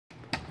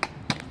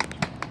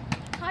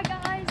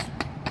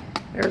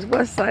There's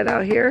Westside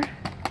out here.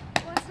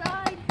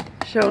 Westside.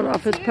 Showing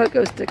off his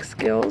pogo stick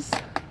skills.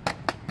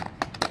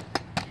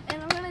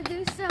 And I'm going to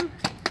do some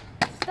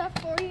stuff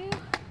for you.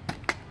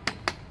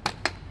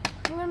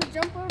 I'm going to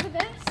jump over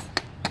this.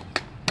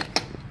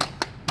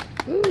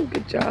 Ooh,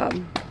 good job.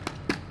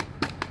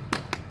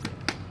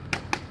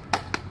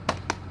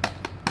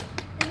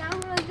 And now I'm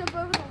going to jump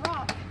over the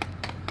rock.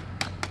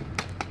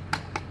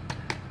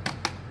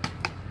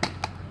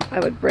 I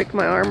would break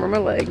my arm or my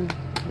leg.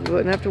 You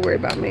wouldn't have to worry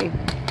about me.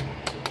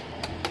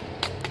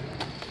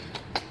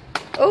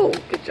 Oh,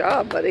 good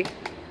job, buddy.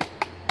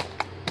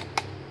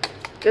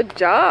 Good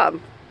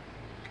job.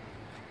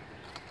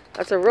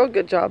 That's a real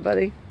good job,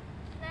 buddy.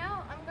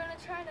 Now I'm going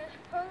to try to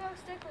pogo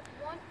stick with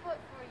 1 foot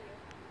for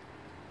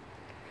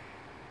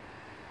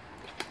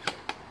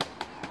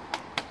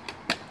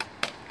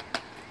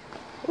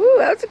you. Ooh,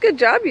 that's a good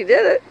job. You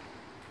did it.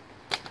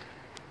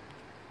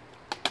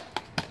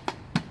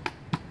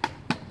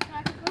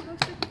 I can pogo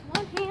stick with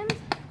 1 hand,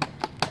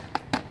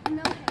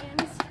 no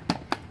hands,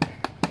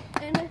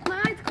 and with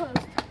my eyes closed.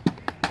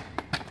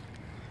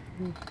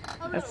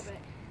 A little bit.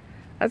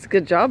 That's a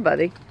good job,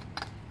 buddy.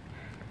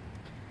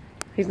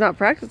 He's not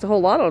practiced a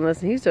whole lot on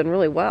this, and he's done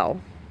really well.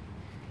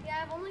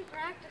 Yeah, I've only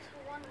practiced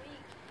for 1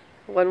 week.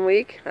 1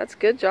 week? That's a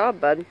good job,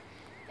 bud.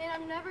 And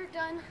I've never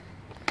done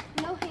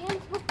no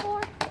hands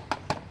before.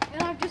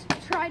 And I've just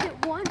tried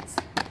it once.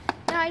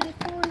 And I did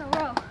 4 in a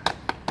row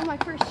on my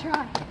first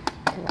try.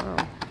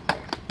 Wow.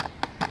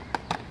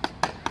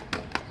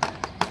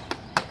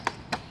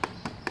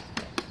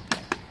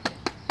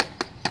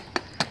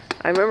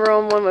 I remember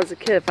on one as a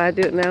kid, if I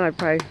do it now, I'd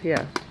probably,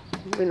 yeah,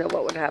 we know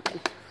what would happen.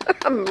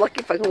 I'm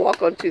lucky if I can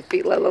walk on 2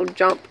 feet, let alone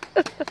jump.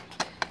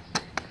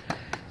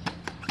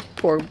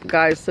 Poor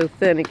guy's so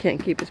thin, he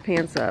can't keep his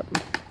pants up.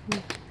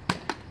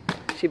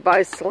 She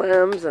buys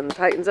Slims and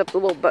tightens up the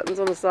little buttons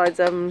on the sides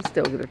of them,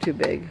 still they're too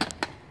big.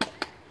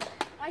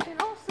 I can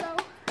also...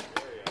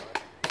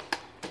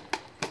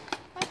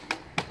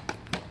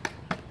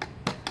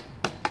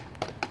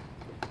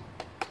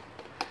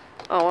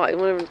 Oh, I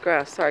went over the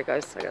grass. Sorry,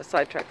 guys. I got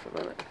sidetracked for a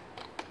minute.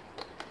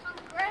 I'm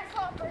a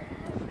grasshopper.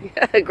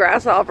 Yeah,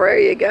 grasshopper. There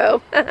you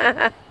go.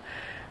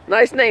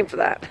 Nice name for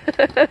that.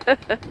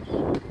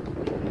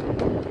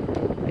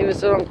 He was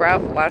sitting on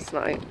gravel last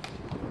night.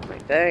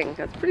 Like, dang,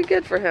 that's pretty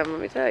good for him,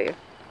 let me tell you.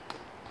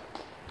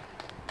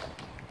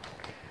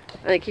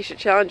 I think he should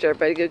challenge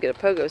everybody to go get a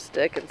pogo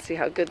stick and see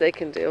how good they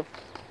can do.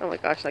 Oh my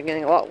gosh, I'm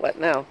getting a lot wet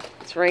now.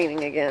 It's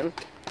raining again.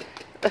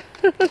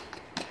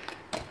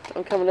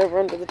 I'm coming over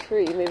under the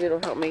tree. Maybe it'll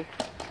help me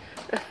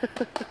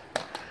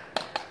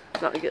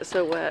not get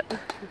so wet.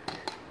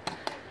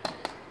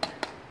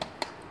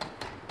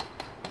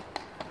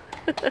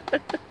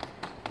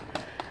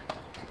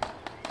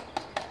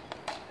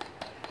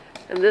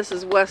 And this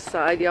is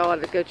Westside. Y'all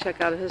ought to go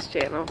check out his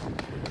channel.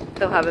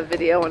 He'll have a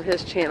video on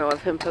his channel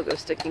of him pogo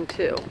sticking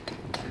too,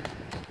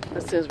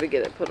 as soon as we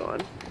get it put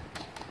on.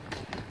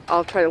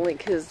 I'll try to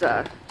link his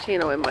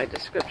channel in my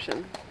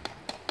description.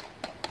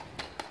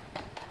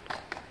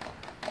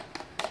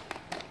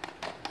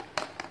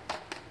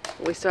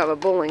 We still have a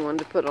bowling one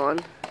to put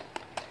on.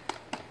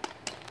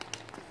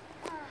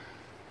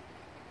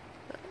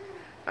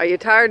 Are you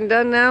tired and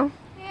done now?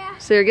 Yeah.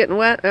 So you're getting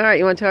wet? Alright,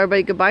 you want to tell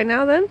everybody goodbye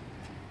now then?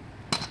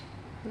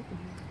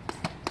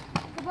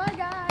 Goodbye,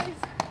 guys.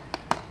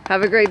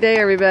 Have a great day,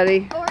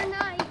 everybody. Or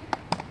night.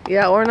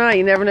 Yeah, or night.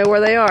 You never know where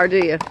they are, do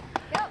you?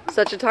 Yep.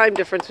 Such a time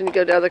difference when you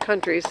go to other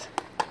countries.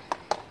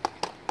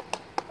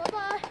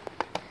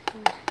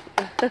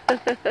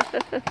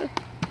 Bye-bye.